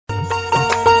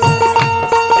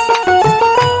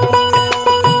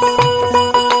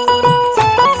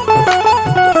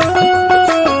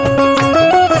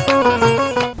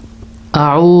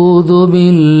أعوذ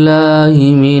بالله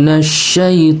من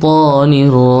الشيطان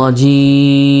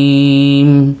الرجيم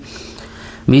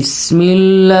بسم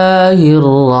الله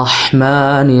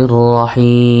الرحمن الرحيم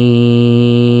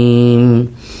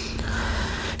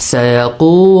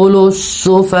سيقول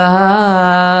السفهاء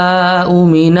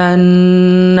من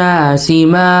الناس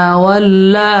ما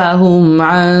ولاهم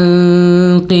عن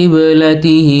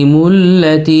قبلتهم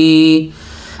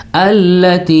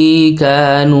التي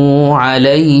كانوا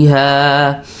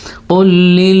عليها قل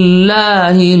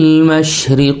لله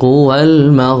المشرق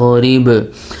والمغرب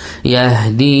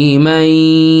يهدي من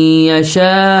يشاء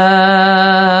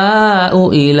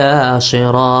إلى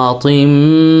صراط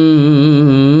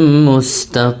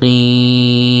مستقيم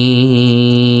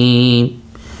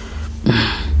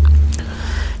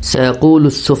سيقول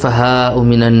السفهاء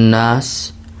من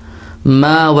الناس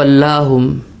ما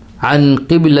ولاهم عن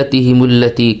قبلتهم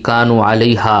التي كانوا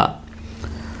عليها.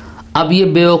 اب یہ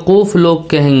بیوقوف لوگ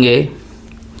کہیں گے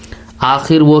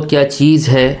آخر وہ کیا چیز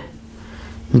ہے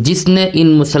جس نے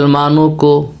ان مسلمانوں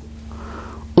کو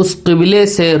اس قبلے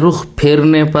سے رخ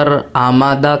پھیرنے پر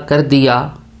آمادہ کر دیا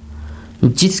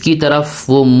جس کی طرف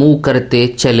وہ منہ کرتے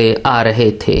چلے آ رہے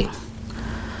تھے.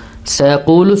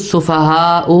 سیقول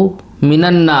السفہاء من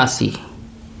الناس،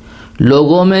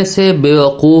 لوگوں میں سے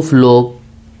بیوقوف لوگ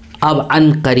اب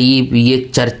عن قریب یہ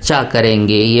چرچا کریں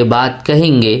گے، یہ بات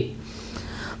کہیں گے،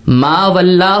 ما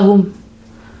ولاہم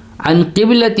عن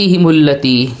قبلتہم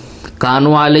التی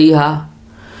کانوا علیہا،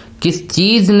 کس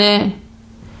چیز نے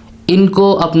ان کو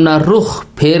اپنا رخ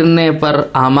پھیرنے پر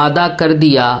آمادہ کر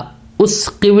دیا اس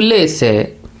قبلے سے،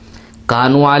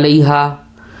 کانوا علیہا،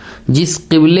 جس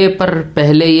قبلے پر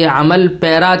پہلے یہ عمل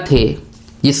پیرا تھے،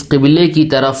 جس قبلے کی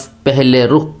طرف پہلے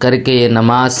رخ کر کے یہ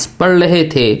نماز پڑھ رہے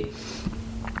تھے.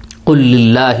 قل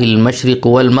للہ المشرق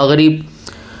والمغرب،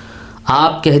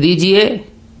 آپ کہہ دیجئے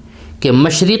کہ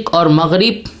مشرق اور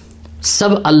مغرب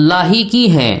سب اللہ ہی کی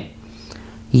ہیں.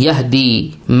 یہدی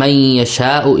من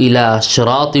یشاء الی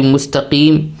صراط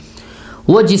مستقیم،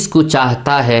 وہ جس کو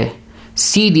چاہتا ہے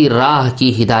سیدھی راہ کی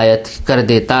ہدایت کر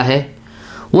دیتا ہے،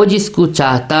 وہ جس کو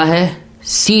چاہتا ہے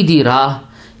سیدھی راہ،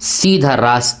 سیدھا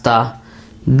راستہ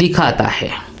دکھاتا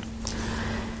ہے.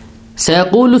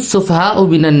 سیقول السفہاء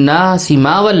من الناس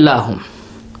ما ولاہم،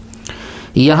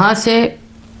 یہاں سے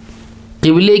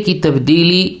قبلے کی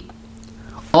تبدیلی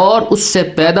اور اس سے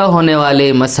پیدا ہونے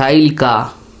والے مسائل کا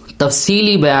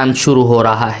تفصیلی بیان شروع ہو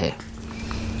رہا ہے.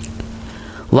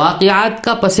 واقعات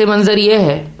کا پس منظر یہ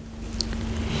ہے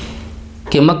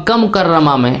کہ مکہ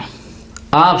مکرمہ میں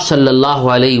آپ صلی اللہ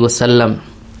علیہ وسلم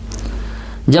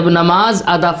جب نماز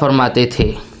ادا فرماتے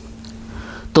تھے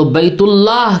تو بیت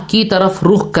اللہ کی طرف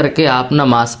رخ کر کے آپ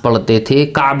نماز پڑھتے تھے،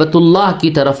 کعبۃ اللہ کی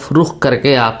طرف رخ کر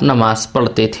کے آپ نماز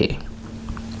پڑھتے تھے.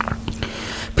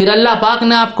 پھر اللہ پاک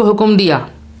نے آپ کو حکم دیا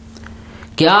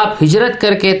کہ آپ ہجرت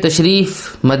کر کے تشریف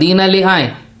مدینہ لے آئیں،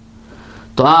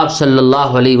 تو آپ صلی اللہ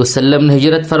علیہ وسلم نے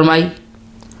ہجرت فرمائی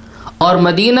اور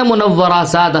مدینہ منورہ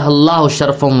زادہ اللہ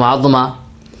شرفا وعظما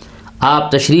آپ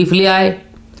تشریف لے آئے.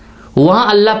 وہاں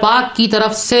اللہ پاک کی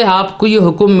طرف سے آپ کو یہ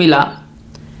حکم ملا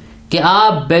کہ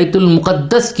آپ بیت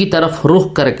المقدس کی طرف رخ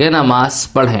کر کے نماز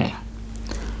پڑھیں.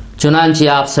 چنانچہ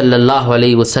آپ صلی اللہ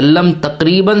علیہ وسلم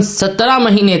تقریباً 17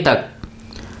 مہینے تک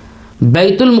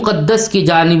بیت المقدس کی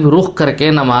جانب رخ کر کے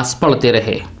نماز پڑھتے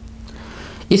رہے.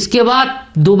 اس کے بعد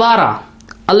دوبارہ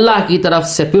اللہ کی طرف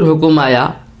سے پھر حکم آیا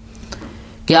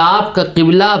کہ آپ کا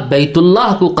قبلہ بیت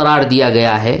اللہ کو قرار دیا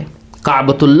گیا ہے،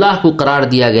 کعبۃ اللہ کو قرار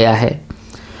دیا گیا ہے،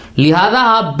 لہذا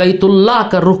آپ بیت اللہ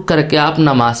کا رخ کر کے آپ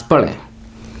نماز پڑھیں.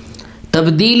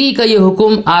 تبدیلی کا یہ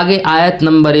حکم آگے آیت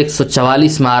نمبر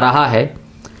 144 میں آ رہا ہے.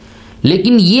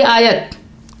 لیکن یہ آیت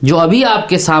جو ابھی آپ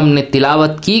کے سامنے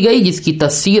تلاوت کی گئی، جس کی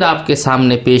تفسیر آپ کے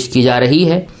سامنے پیش کی جا رہی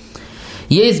ہے،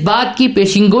 یہ اس بات کی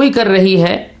پیشنگوئی کر رہی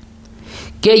ہے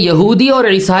کہ یہودی اور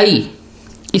عیسائی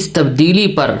اس تبدیلی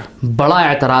پر بڑا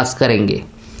اعتراض کریں گے.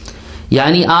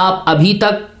 یعنی آپ ابھی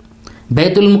تک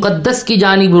بیت المقدس کی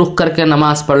جانب رخ کر کے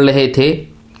نماز پڑھ رہے تھے،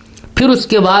 پھر اس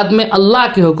کے بعد میں اللہ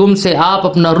کے حکم سے آپ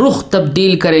اپنا رخ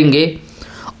تبدیل کریں گے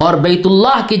اور بیت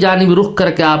اللہ کی جانب رخ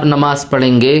کر کے آپ نماز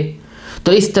پڑھیں گے،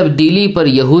 تو اس تبدیلی پر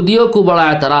یہودیوں کو بڑا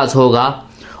اعتراض ہوگا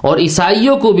اور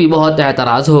عیسائیوں کو بھی بہت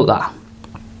اعتراض ہوگا.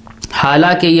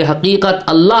 حالانکہ یہ حقیقت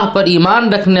اللہ پر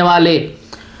ایمان رکھنے والے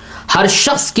ہر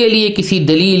شخص کے لیے کسی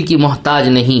دلیل کی محتاج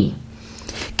نہیں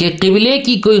کہ قبلے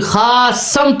کی کوئی خاص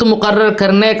سمت مقرر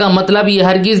کرنے کا مطلب یہ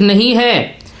ہرگز نہیں ہے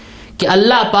کہ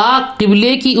اللہ پاک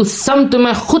قبلے کی اس سمت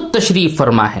میں خود تشریف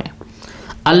فرما ہے.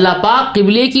 اللہ پاک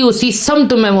قبلے کی اسی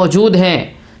سمت میں موجود ہیں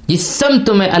جس سمت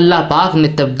میں اللہ پاک نے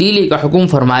تبدیلی کا حکم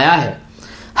فرمایا ہے.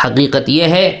 حقیقت یہ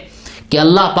ہے کہ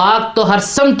اللہ پاک تو ہر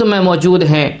سمت میں موجود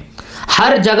ہیں،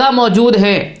 ہر جگہ موجود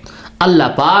ہیں، اللہ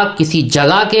پاک کسی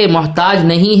جگہ کے محتاج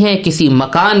نہیں ہے، کسی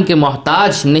مکان کے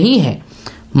محتاج نہیں ہے.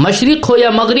 مشرق ہو یا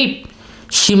مغرب،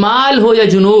 شمال ہو یا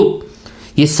جنوب،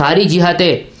 یہ ساری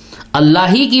جہتیں اللہ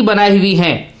ہی کی بنائی ہوئی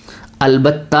ہیں.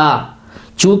 البتہ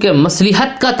چونکہ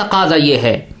مصلحت کا تقاضا یہ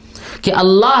ہے کہ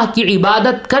اللہ کی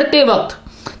عبادت کرتے وقت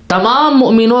تمام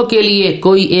مؤمنوں کے لیے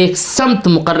کوئی ایک سمت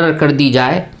مقرر کر دی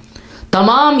جائے،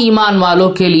 تمام ایمان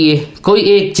والوں کے لیے کوئی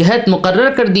ایک جہت مقرر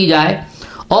کر دی جائے،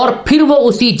 اور پھر وہ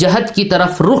اسی جہت کی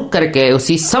طرف رخ کر کے،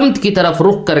 اسی سمت کی طرف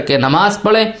رخ کر کے نماز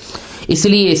پڑھیں. اس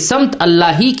لیے سمت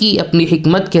اللہ ہی کی اپنی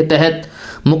حکمت کے تحت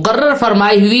مقرر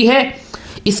فرمائی ہوئی ہے.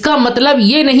 اس کا مطلب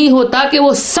یہ نہیں ہوتا کہ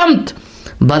وہ سمت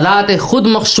بذات خود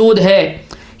مقصود ہے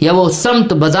یا وہ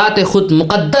سمت بذات خود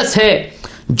مقدس ہے.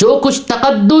 جو کچھ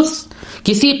تقدس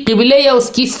کسی قبلے یا اس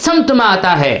کی سمت میں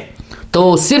آتا ہے تو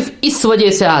صرف اس وجہ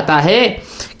سے آتا ہے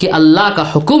کہ اللہ کا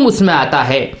حکم اس میں آتا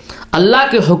ہے. اللہ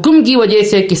کے حکم کی وجہ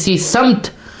سے کسی سمت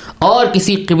اور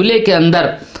کسی قبلے کے اندر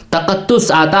تقدس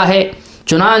آتا ہے.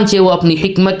 چنانچہ وہ اپنی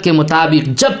حکمت کے مطابق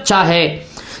جب چاہے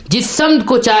جس سمت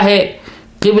کو چاہے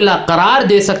قبلہ قرار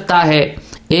دے سکتا ہے.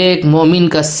 ایک مومن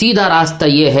کا سیدھا راستہ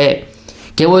یہ ہے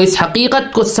کہ وہ اس حقیقت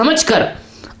کو سمجھ کر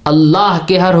اللہ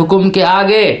کے ہر حکم کے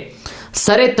آگے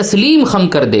سر تسلیم خم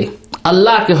کر دے،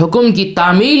 اللہ کے حکم کی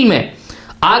تعمیل میں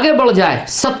آگے بڑھ جائے،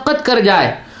 سبقت کر جائے،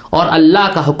 اور اللہ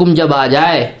کا حکم جب آ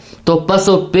جائے تو پس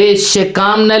و پیش سے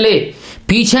کام نہ لے،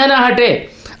 پیچھے نہ ہٹے.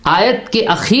 آیت کے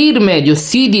اخیر میں جو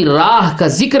سیدھی راہ کا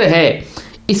ذکر ہے،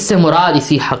 اس سے مراد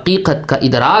اسی حقیقت کا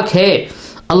ادراک ہے.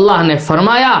 اللہ نے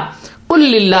فرمایا قل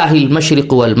للہ المشرق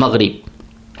والمغرب،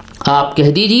 آپ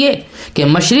کہہ دیجئے کہ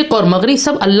مشرق اور مغرب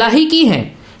سب اللہ ہی کی ہیں.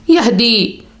 یہدی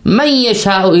من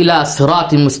یشاء الی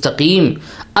صراط مستقیم،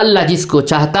 اللہ جس کو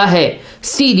چاہتا ہے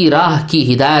سیدھی راہ کی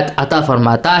ہدایت عطا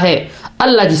فرماتا ہے،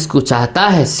 اللہ جس کو چاہتا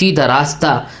ہے سیدھا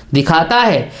راستہ دکھاتا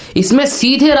ہے. اس میں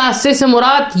سیدھے راستے سے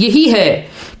مراد یہی ہے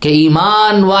کہ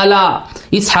ایمان والا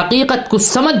اس حقیقت کو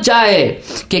سمجھ جائے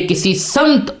کہ کسی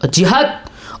سمت، جہت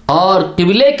اور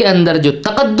قبلے کے اندر جو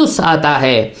تقدس آتا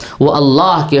ہے وہ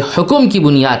اللہ کے حکم کی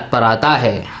بنیاد پر آتا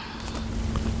ہے.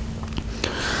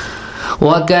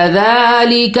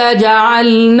 وَكَذَلِكَ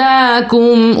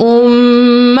جَعَلْنَاكُمْ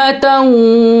أُمَّةً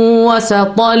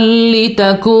وَسَطًا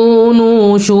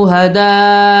لِتَكُونُوا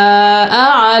شُهَدَاءَ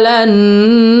عَلَى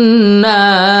النَّاسِ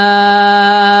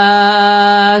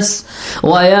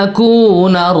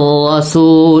وَيَكُونَ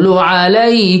الرَّسُولُ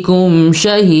عَلَيْكُمْ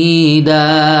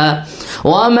شَهِيدًا.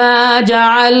 وما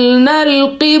جعلنا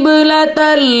القبلة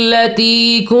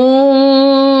التي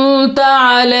كنت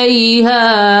عليها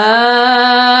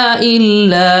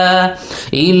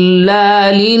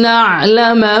إلا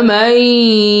لنعلم من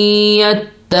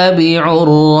يتبع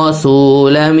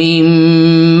الرسول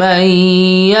ممن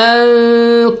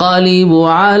ينقلب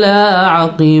على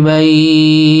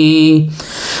عقبيه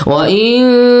وَإِن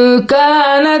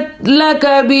كَانَتْ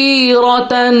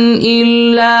لَكَبِيرَةً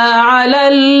إِلَّا عَلَى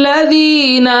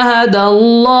الَّذِينَ هَدَى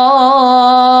اللَّهُ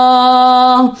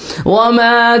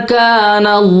وَمَا كَانَ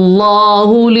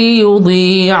اللَّهُ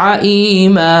لِيُضِيعَ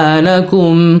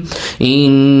إِيمَانَكُمْ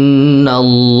إِنَّ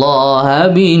اللَّهَ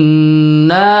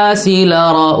بِالنَّاسِ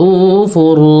لَرَءُوفٌ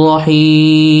رَحِيمٌ.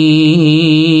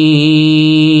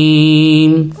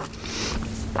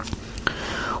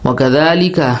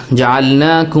 وَكَذَلِكَ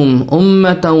جَعَلْنَاكُمْ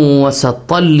أُمَّةً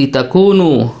وَسَطًا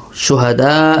لِتَكُونُوا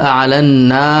شُهَدَاءَ عَلَى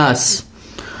النَّاسِ،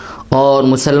 اور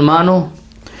مسلمانوں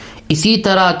اسی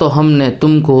طرح تو ہم نے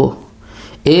تم کو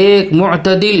ایک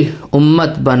معتدل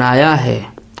امت بنایا ہے.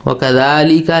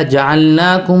 وَكَذَلِكَ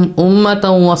جَعَلْنَاكُمْ أُمَّةً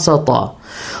وَسَطًا،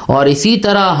 اور اسی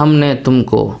طرح ہم نے تم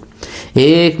کو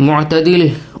ایک معتدل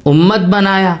امت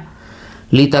بنایا.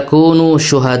 لِتَكُونُوا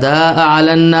شُهَدَاءَ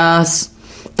عَلَى النَّاسِ،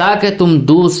 تاکہ تم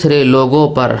دوسرے لوگوں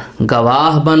پر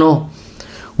گواہ بنو.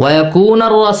 وَيَكُونَ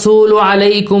الرَّسُولُ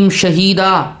عَلَيْكُمْ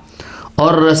شَهِيدًا،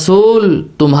 اور رسول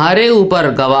تمہارے اوپر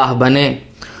گواہ بنے.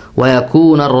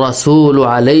 وَيَكُونَ الرَّسُولُ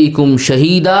عَلَيْكُمْ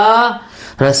شَهِيدًا،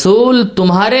 رسول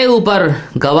تمہارے اوپر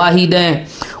گواہی دیں.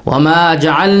 وَمَا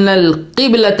جَعَلْنَا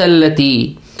الْقِبْلَةَ الَّتِي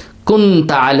كُنْتَ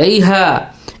عَلَيْهَا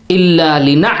إِلَّا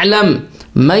لِنَعْلَمَ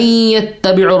مَن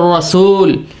يَتَّبِعُ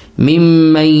الرَّسُولَ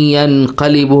ممن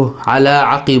ينقلب على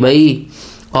عقبيه،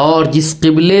 اور جس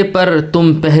قبلے پر تم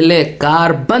پہلے کار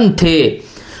بند تھے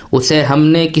اسے ہم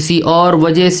نے کسی اور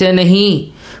وجہ سے نہیں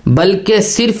بلکہ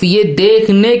صرف یہ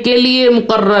دیکھنے کے لیے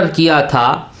مقرر کیا تھا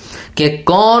کہ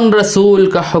کون رسول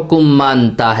کا حکم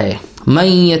مانتا ہے. من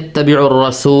يتبع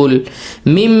الرسول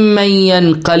ممن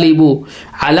ينقلب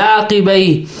على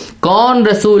عقبيه، کون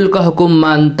رسول کا حکم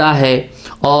مانتا ہے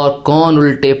اور کون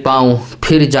الٹے پاؤں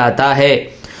پھر جاتا ہے.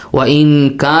 وَإِن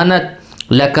كَانَتْ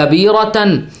لَكَبِيرَةً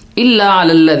إِلَّا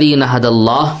عَلَى الَّذِينَ هَدَى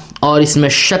اللَّهُ، اور اس میں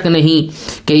شک نہیں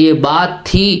کہ یہ بات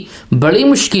تھی بڑی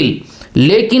مشکل،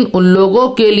 لیکن ان لوگوں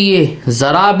کے لیے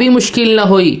ذرا بھی مشکل نہ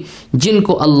ہوئی جن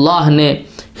کو اللہ نے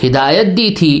ہدایت دی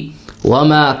تھی۔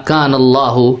 وما کان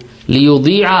اللہ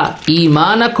لیضیع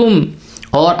ایمانکم،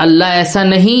 اور اللہ ایسا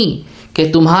نہیں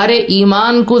کہ تمہارے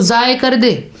ایمان کو ضائع کر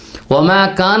دے۔ وما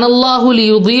کان اللہ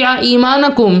لیضیع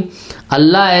ایمانکم،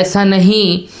 اللہ ایسا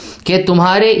نہیں کہ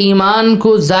تمہارے ایمان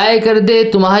کو ضائع کر دے،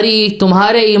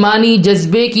 تمہارے ایمانی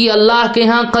جذبے کی اللہ کے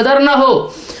ہاں قدر نہ ہو۔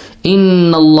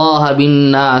 ان اللہ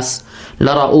بالناس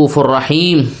لرؤوف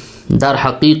الرحیم، در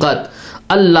حقیقت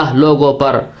اللہ لوگوں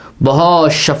پر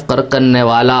بہت شفقت کرنے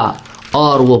والا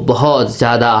اور وہ بہت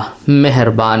زیادہ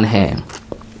مہربان ہے۔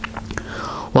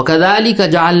 وَكَذَلِكَ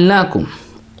جَعَلْنَاكُمْ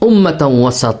أُمَّةً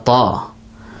وَسَطًا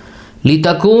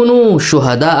لِتَكُونُوا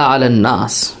شُهَدَاءَ عَلَى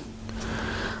النَّاسِ،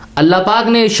 اللہ پاک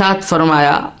نے ارشاد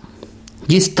فرمایا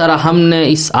جس طرح ہم نے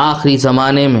اس آخری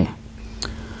زمانے میں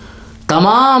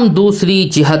تمام دوسری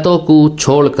جہتوں کو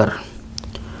چھوڑ کر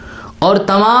اور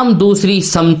تمام دوسری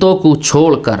سمتوں کو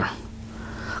چھوڑ کر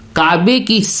کعبے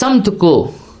کی سمت کو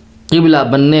قبلہ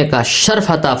بننے کا شرف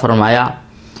عطا فرمایا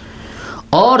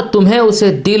اور تمہیں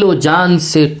اسے دل و جان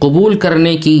سے قبول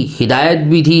کرنے کی ہدایت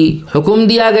بھی دی، حکم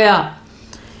دیا گیا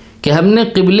کہ ہم نے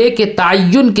قبلے کے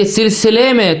تعین کے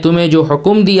سلسلے میں تمہیں جو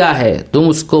حکم دیا ہے تم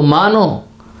اس کو مانو،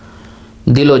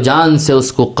 دل و جان سے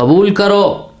اس کو قبول کرو۔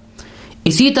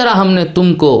 اسی طرح ہم نے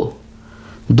تم کو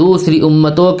دوسری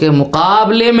امتوں کے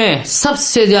مقابلے میں سب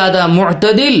سے زیادہ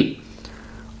معتدل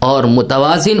اور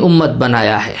متوازن امت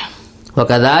بنایا ہے۔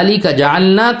 وَكَذَلِكَ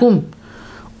جَعَلْنَاكُمْ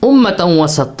أُمَّةً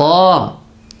وَسَطًا،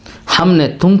 ہم نے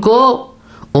تم کو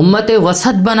امت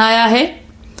وسط بنایا ہے،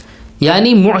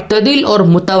 یعنی معتدل اور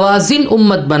متوازن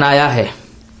امت بنایا ہے۔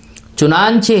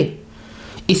 چنانچہ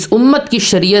اس امت کی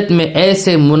شریعت میں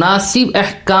ایسے مناسب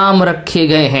احکام رکھے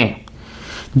گئے ہیں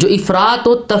جو افراط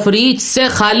و تفریط سے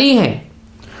خالی ہیں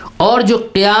اور جو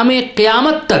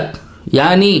قیامت تک،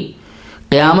 یعنی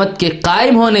قیامت کے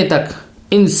قائم ہونے تک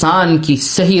انسان کی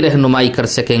صحیح رہنمائی کر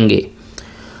سکیں گے۔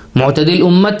 معتدل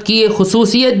امت کی یہ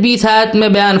خصوصیت بھی اس آیت میں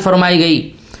بیان فرمائی گئی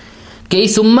کہ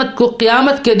اس امت کو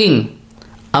قیامت کے دن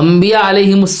انبیاء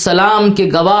علیہم السلام کے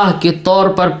گواہ کے طور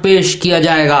پر پیش کیا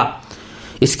جائے گا۔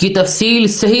 اس کی تفصیل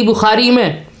صحیح بخاری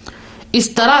میں اس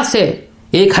طرح سے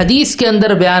ایک حدیث کے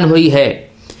اندر بیان ہوئی ہے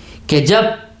کہ جب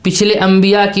پچھلے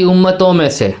انبیاء کی امتوں میں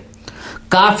سے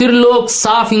کافر لوگ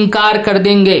صاف انکار کر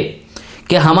دیں گے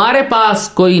کہ ہمارے پاس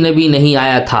کوئی نبی نہیں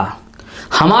آیا تھا،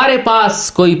 ہمارے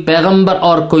پاس کوئی پیغمبر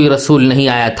اور کوئی رسول نہیں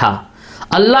آیا تھا،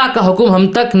 اللہ کا حکم ہم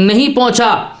تک نہیں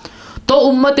پہنچا، تو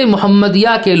امت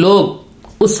محمدیہ کے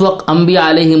لوگ اس وقت انبیاء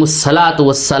علیہم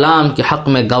السلام کے حق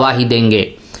میں گواہی دیں گے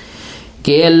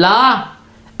کہ اے اللہ،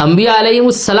 انبیاء علیہم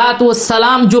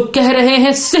السلام جو کہہ رہے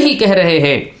ہیں صحیح کہہ رہے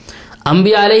ہیں،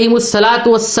 انبیاء علیہم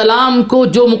السلام کو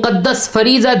جو مقدس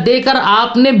فریضہ دے کر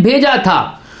آپ نے بھیجا تھا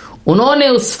انہوں نے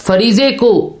اس فریضے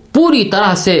کو پوری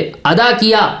طرح سے ادا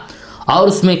کیا اور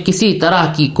اس میں کسی طرح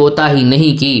کی کوتاہی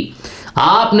نہیں کی۔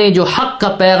 آپ نے جو حق کا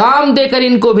پیغام دے کر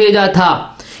ان کو بھیجا تھا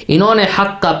انہوں نے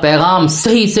حق کا پیغام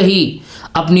صحیح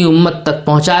اپنی امت تک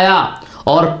پہنچایا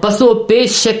اور پسو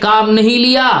پیش سے کام نہیں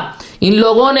لیا۔ ان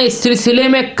لوگوں نے اس سلسلے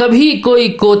میں کبھی کوئی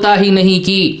کوتاہی نہیں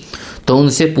کی۔ تو ان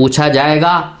سے پوچھا جائے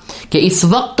گا کہ اس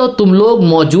وقت تو تم لوگ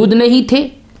موجود نہیں تھے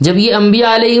جب یہ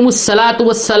انبیاء علیہم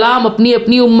السلام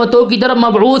اپنی امتوں کی طرف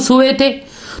مبعوث ہوئے تھے،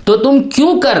 تو تم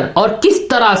کیوں کر اور کس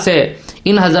طرح سے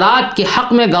ان حضرات کے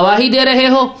حق میں گواہی دے رہے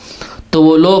ہو؟ تو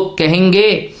وہ لوگ کہیں گے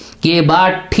کہ یہ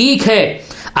بات ٹھیک ہے،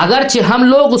 اگرچہ ہم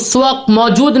لوگ اس وقت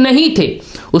موجود نہیں تھے،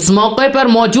 اس موقع پر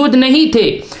موجود نہیں تھے،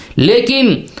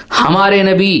 لیکن ہمارے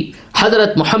نبی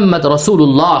حضرت محمد رسول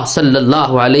اللہ صلی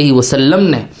اللہ علیہ وسلم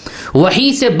نے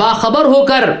وحی سے باخبر ہو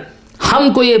کر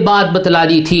ہم کو یہ بات بتلا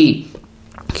دی تھی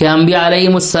کہ انبیاء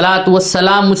علیہم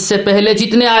السلام مجھ سے پہلے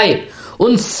جتنے آئے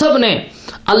ان سب نے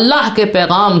اللہ کے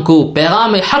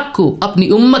پیغام حق کو اپنی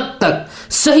امت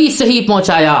تک صحیح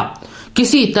پہنچایا،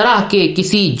 کسی طرح کے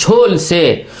کسی جھول سے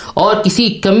اور کسی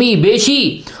کمی بیشی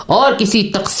اور کسی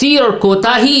تقصیر اور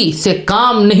کوتاہی سے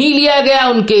کام نہیں لیا گیا۔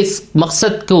 ان کے اس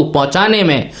مقصد کو پہنچانے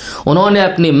میں انہوں نے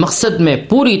اپنے مقصد میں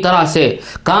پوری طرح سے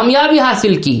کامیابی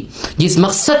حاصل کی۔ جس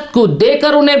مقصد کو دے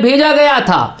کر انہیں بھیجا گیا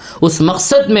تھا اس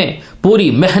مقصد میں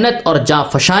پوری محنت اور جاں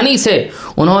فشانی سے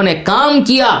انہوں نے کام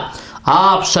کیا۔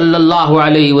 آپ صلی اللہ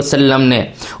علیہ وسلم نے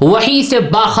وحی سے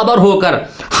باخبر ہو کر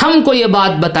ہم کو یہ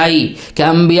بات بتائی کہ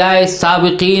انبیاء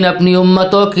سابقین اپنی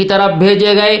امتوں کی طرف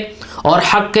بھیجے گئے اور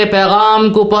حق کے پیغام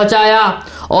کو پہنچایا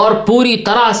اور پوری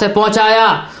طرح سے پہنچایا،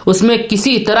 اس میں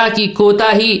کسی طرح کی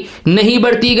کوتاہی نہیں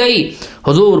برتی گئی۔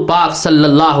 حضور پاک صلی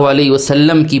اللہ علیہ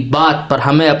وسلم کی بات پر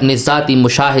ہمیں اپنے ذاتی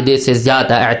مشاہدے سے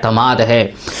زیادہ اعتماد ہے.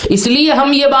 اس لیے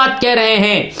ہم یہ بات کہہ رہے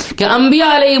ہیں کہ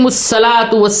انبیاء علیہم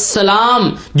الصلاۃ والسلام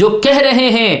جو کہہ رہے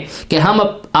ہیں کہ ہم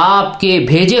آپ کے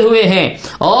بھیجے ہوئے ہیں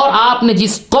اور آپ نے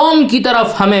جس قوم کی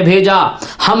طرف ہمیں بھیجا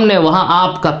ہم نے وہاں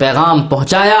آپ کا پیغام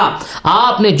پہنچایا،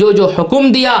 آپ نے جو جو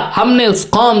حکم دیا ہم نے اس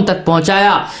قوم تک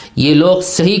پہنچایا. یہ لوگ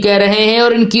صحیح کہہ رہے ہیں،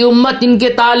 اور ان کی امت ان کے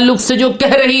تعلق سے جو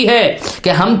کہہ رہی ہے کہ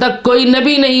ہم تک کوئی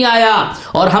نبی نہیں آیا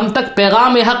اور ہم تک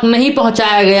پیغام حق نہیں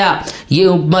پہنچایا گیا، یہ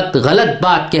امت غلط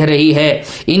بات کہہ رہی ہے.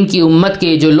 ان کی امت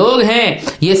کے جو لوگ ہیں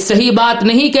یہ صحیح بات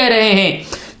نہیں کہہ رہے ہیں.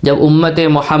 جب امت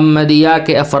محمدیہ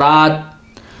کے افراد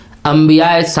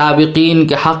انبیاء سابقین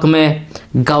کے حق میں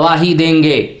گواہی دیں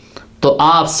گے تو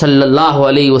آپ صلی اللہ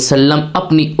علیہ وسلم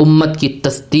اپنی امت کی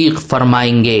تصدیق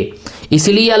فرمائیں گے. اس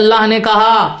لیے اللہ نے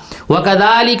کہا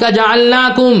وَكَذَلِكَ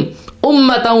جَعَلْنَاكُمْ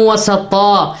أُمَّةً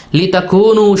وَسَطًا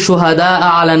لِتَكُونُوا شُهَدَاءَ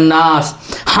عَلَى النَّاسِ،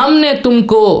 ہم نے تم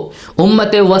کو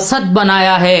امت وسط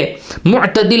بنایا ہے،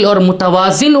 معتدل اور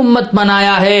متوازن امت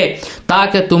بنایا ہے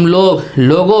تاکہ تم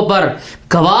لوگوں پر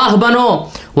گواہ بنو.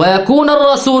 وَيَكُونَ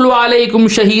الرَّسُولُ عَلَيْكُمْ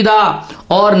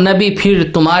شَهِيدًا، اور نبی پھر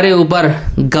تمہارے اوپر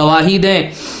گواہی دیں.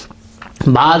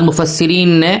 بعض مفسرین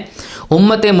نے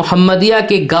امت محمدیہ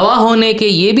کے گواہ ہونے کے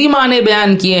یہ بھی معنی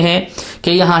بیان کیے ہیں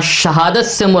کہ یہاں شہادت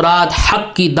سے مراد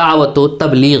حق کی دعوت و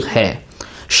تبلیغ ہے.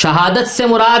 شہادت سے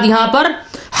مراد یہاں پر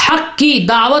حق کی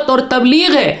دعوت اور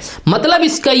تبلیغ ہے. مطلب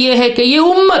اس کا یہ ہے کہ یہ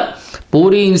امت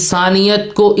پوری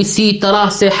انسانیت کو اسی طرح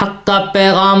سے حق کا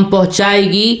پیغام پہنچائے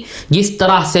گی جس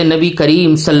طرح سے نبی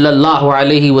کریم صلی اللہ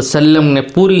علیہ وسلم نے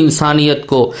پوری انسانیت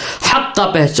کو حق کا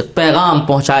پیغام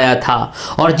پہنچایا تھا،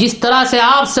 اور جس طرح سے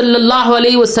آپ صلی اللہ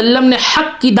علیہ وسلم نے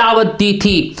حق کی دعوت دی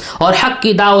تھی اور حق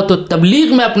کی دعوت و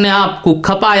تبلیغ میں اپنے آپ کو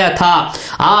کھپایا تھا،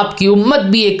 آپ کی امت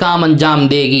بھی یہ کام انجام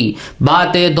دے گی.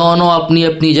 باتیں دونوں اپنی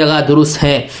اپنی جگہ درست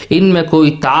ہیں، ان میں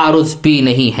کوئی تعارض بھی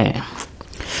نہیں ہے.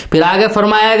 پھر آگے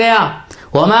فرمایا گیا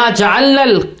وَمَا جَعَلْنَا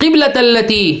الْقِبْلَةَ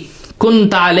الَّتِي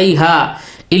كُنْتَ عَلَيْهَا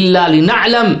إِلَّا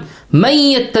لِنَعْلَمَ مَن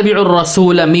يَتَّبِعُ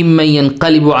الرَّسُولَ مِمَّن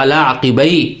يَنقَلِبُ عَلَى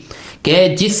عَقِبَيْهِ،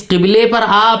 کہ جس قبلے پر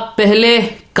آپ پہلے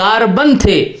کاربند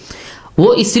تھے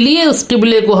وہ اس لیے اس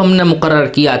قبلے کو ہم نے مقرر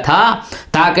کیا تھا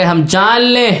تاکہ ہم جان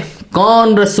لیں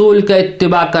کون رسول کا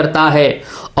اتباع کرتا ہے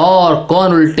اور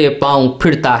کون الٹے پاؤں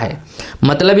پھرتا ہے.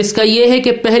 مطلب اس کا یہ ہے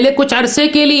کہ پہلے کچھ عرصے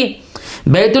کے لیے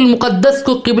بیت المقدس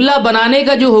کو قبلہ بنانے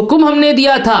کا جو حکم ہم نے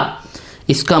دیا تھا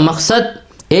اس کا مقصد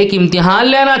ایک امتحان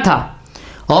لینا تھا،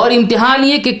 اور امتحان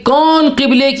یہ کہ کون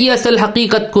قبلے کی اصل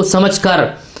حقیقت کو سمجھ کر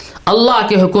اللہ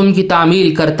کے حکم کی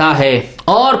تعمیل کرتا ہے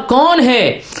اور کون ہے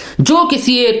جو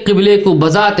کسی ایک قبلے کو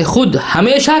بذات خود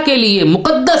ہمیشہ کے لیے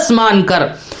مقدس مان کر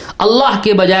اللہ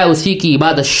کے بجائے اسی کی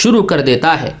عبادت شروع کر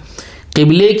دیتا ہے.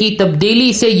 قبلے کی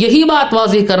تبدیلی سے یہی بات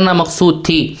واضح کرنا مقصود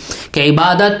تھی کہ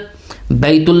عبادت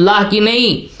بیت اللہ کی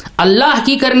نہیں اللہ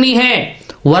کی کرنی ہے،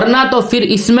 ورنہ تو پھر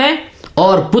اس میں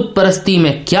اور بت پرستی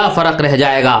میں کیا فرق رہ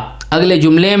جائے گا. اگلے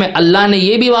جملے میں اللہ نے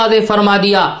یہ بھی واضح فرما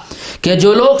دیا کہ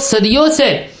جو لوگ صدیوں سے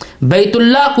بیت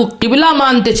اللہ کو قبلہ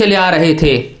مانتے چلے آ رہے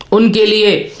تھے ان کے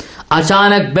لیے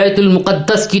اچانک بیت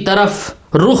المقدس کی طرف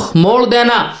رخ موڑ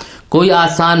دینا کوئی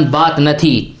آسان بات نہ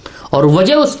تھی، اور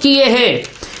وجہ اس کی یہ ہے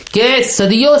کہ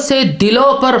صدیوں سے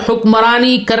دلوں پر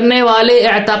حکمرانی کرنے والے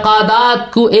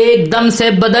اعتقادات کو ایک دم سے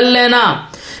بدل لینا،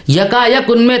 یکا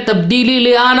یک ان میں تبدیلی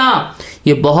لے آنا،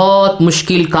 یہ بہت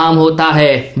مشکل کام ہوتا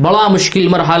ہے، بڑا مشکل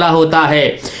مرحلہ ہوتا ہے.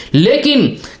 لیکن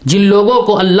جن لوگوں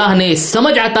کو اللہ نے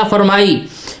سمجھ عطا فرمائی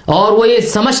اور وہ یہ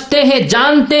سمجھتے ہیں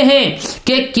جانتے ہیں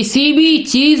کہ کسی بھی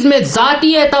چیز میں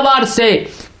ذاتی اعتبار سے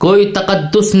کوئی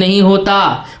تقدس نہیں ہوتا،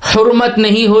 حرمت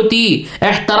نہیں ہوتی،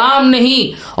 احترام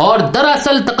نہیں، اور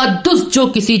دراصل تقدس جو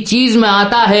کسی چیز میں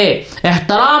آتا ہے،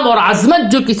 احترام اور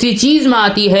عظمت جو کسی چیز میں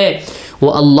آتی ہے،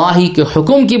 وہ اللہ ہی کے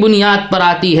حکم کی بنیاد پر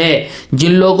آتی ہے.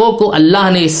 جن لوگوں کو اللہ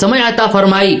نے سمجھ عطا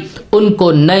فرمائی ان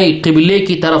کو نئے قبلے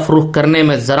کی طرف رخ کرنے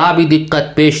میں ذرا بھی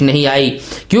دقت پیش نہیں آئی،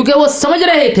 کیونکہ وہ سمجھ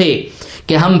رہے تھے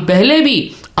کہ ہم پہلے بھی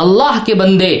اللہ کے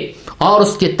بندے اور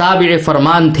اس کے تابع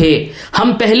فرمان تھے،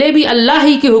 ہم پہلے بھی اللہ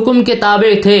ہی کے حکم کے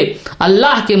تابع تھے،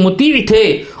 اللہ کے مطیع تھے،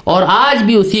 اور آج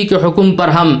بھی اسی کے حکم پر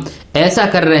ہم ایسا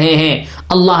کر رہے ہیں.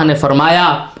 اللہ نے فرمایا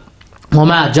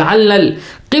وَمَا جَعَلْنَا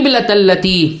الْقِبْلَةَ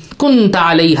الَّتِي كُنْتَ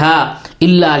عَلَيْهَا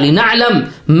إِلَّا لِنَعْلَمَ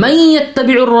مَن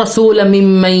يَتَّبِعُ الرَّسُولَ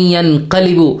مِمَّن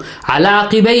يَنقَلِبُ عَلَى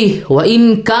عَقِبَيْهِ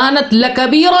وَإِن كَانَتْ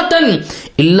لَكَبِيرَةً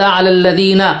إِلَّا عَلَى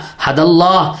الَّذِينَ هَدَى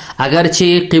اللَّهُ،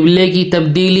 اگرچہ قبلے کی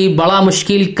تبدیلی بڑا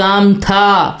مشکل کام تھا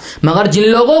مگر جن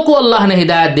لوگوں کو اللہ نے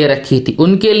ہدایت دے رکھی تھی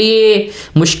ان کے لیے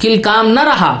مشکل کام نہ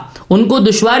رہا، ان کو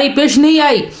دشواری پیش نہیں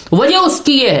آئی. وجہ اس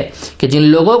کی یہ ہے کہ جن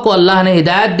لوگوں کو اللہ نے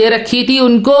ہدایت دے رکھی تھی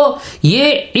ان کو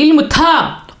یہ علم تھا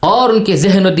اور ان کے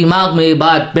ذہن و دماغ میں یہ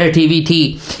بات بیٹھی ہوئی تھی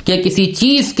کہ کسی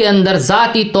چیز کے اندر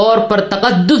ذاتی طور پر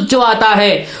تقدس جو آتا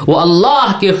ہے وہ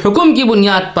اللہ کے حکم کی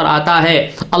بنیاد پر آتا ہے.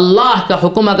 اللہ کا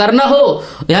حکم اگر نہ ہو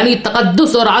یعنی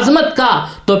تقدس اور عظمت کا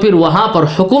تو پھر وہاں پر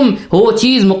حکم وہ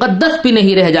چیز مقدس بھی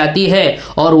نہیں رہ جاتی ہے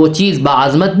اور وہ چیز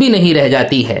باعظمت بھی نہیں رہ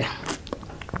جاتی ہے.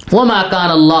 وَمَا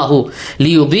كَانَ اللَّهُ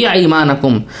لِيُضِيعَ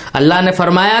إِيمَانَكُمْ، اللہ نے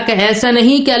فرمایا کہ ایسا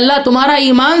نہیں کہ اللہ تمہارا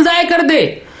ایمان ضائع کر دے.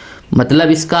 مطلب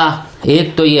اس کا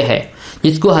ایک تو یہ ہے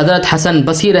جس کو حضرت حسن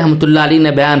بصری رحمۃ اللہ علیہ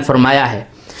نے بیان فرمایا ہے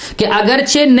کہ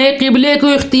اگرچہ نئے قبلے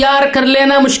کو اختیار کر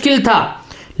لینا مشکل تھا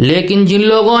لیکن جن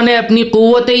لوگوں نے اپنی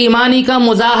قوت ایمانی کا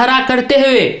مظاہرہ کرتے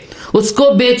ہوئے اس کو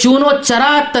بے چون و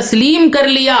چرا تسلیم کر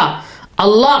لیا،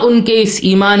 اللہ ان کے اس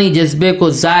ایمانی جذبے کو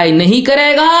ضائع نہیں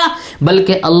کرے گا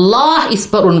بلکہ اللہ اس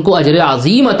پر ان کو اجر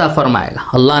عظیم عطا فرمائے گا.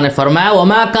 اللہ نے فرمایا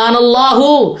وَمَا كَانَ اللَّهُ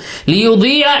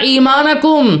لِيُضِيعَ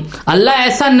إِيمَانَكُمْ، اللہ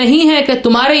ایسا نہیں ہے کہ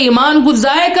تمہارے ایمان کو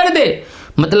ضائع کر دے.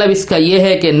 مطلب اس کا یہ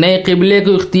ہے کہ نئے قبلے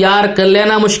کو اختیار کر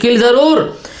لینا مشکل ضرور،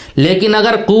 لیکن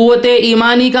اگر قوت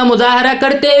ایمانی کا مظاہرہ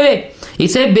کرتے ہوئے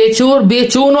اسے بے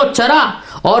چون و چرا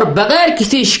اور بغیر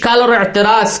کسی اشکال اور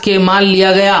اعتراض کے مان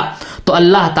لیا گیا تو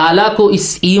اللہ تعالیٰ کو اس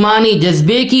ایمانی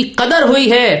جذبے کی قدر ہوئی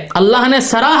ہے، اللہ نے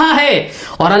سراہا ہے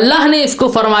اور اللہ نے اس کو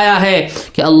فرمایا ہے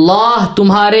کہ اللہ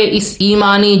تمہارے اس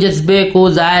ایمانی جذبے کو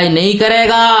ضائع نہیں کرے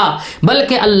گا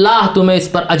بلکہ اللہ تمہیں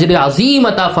اس پر اجر عظیم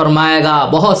عطا فرمائے گا،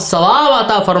 بہت ثواب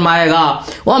عطا فرمائے گا.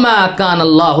 وَمَا كَانَ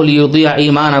اللَّهُ لِيُضِيعَ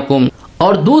إِيمَانَكُمْ.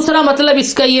 اور دوسرا مطلب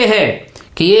اس کا یہ ہے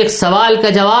کہ یہ ایک سوال کا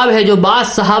جواب ہے جو بعض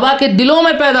صحابہ کے دلوں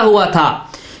میں پیدا ہوا تھا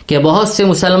کہ بہت سے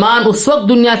مسلمان اس وقت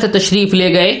دنیا سے تشریف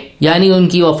لے گئے یعنی ان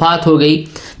کی وفات ہو گئی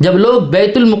جب لوگ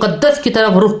بیت المقدس کی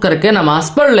طرف رخ کر کے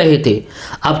نماز پڑھ رہے تھے.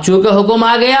 اب چونکہ حکم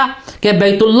آ گیا کہ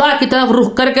بیت اللہ کی طرف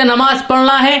رخ کر کے نماز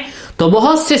پڑھنا ہے تو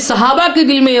بہت سے صحابہ کے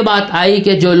دل میں یہ بات آئی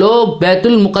کہ جو لوگ بیت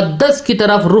المقدس کی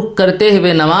طرف رخ کرتے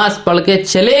ہوئے نماز پڑھ کے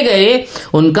چلے گئے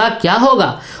ان کا کیا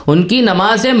ہوگا، ان کی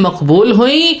نمازیں مقبول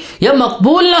ہوئیں یا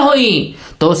مقبول نہ ہوئیں.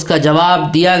 تو اس کا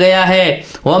جواب دیا گیا ہے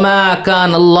وَمَا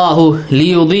كَانَ اللَّهُ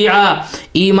لِيُضِيعَ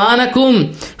إِيمَانَكُمْ،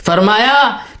 فرمایا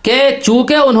کہ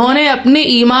چونکہ انہوں نے اپنے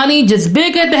ایمانی جذبے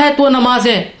کے تحت وہ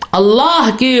نمازیں اللہ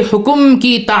کے حکم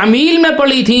کی تعمیل میں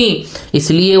پڑھی تھیں اس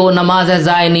لیے وہ نمازیں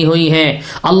ضائع نہیں ہوئی ہیں،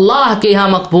 اللہ کے ہاں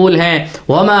مقبول ہیں.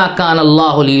 وَمَا كَانَ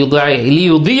اللَّهُ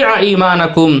لِيُضِيعَ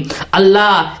إِيمَانَكُمْ،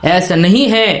 اللہ ایسا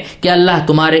نہیں ہے کہ اللہ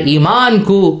تمہارے ایمان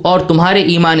کو اور تمہارے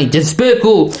ایمانی جذبے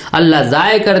کو اللہ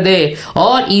ضائع کر دے،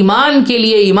 اور ایمان کے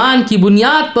لیے ایمان کی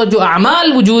بنیاد پر جو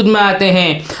اعمال وجود میں آتے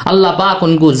ہیں اللہ پاک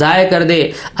ان کو ضائع کر دے.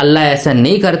 اللہ ایسا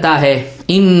نہیں کرتا ہے.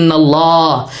 ان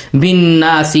اللہ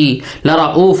بالناس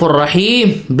لرؤوف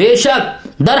الرحیم، بے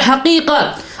شک در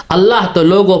حقیقت اللہ تو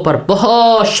لوگوں پر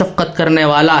بہت شفقت کرنے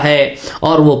والا ہے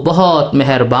اور وہ بہت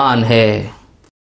مہربان ہے.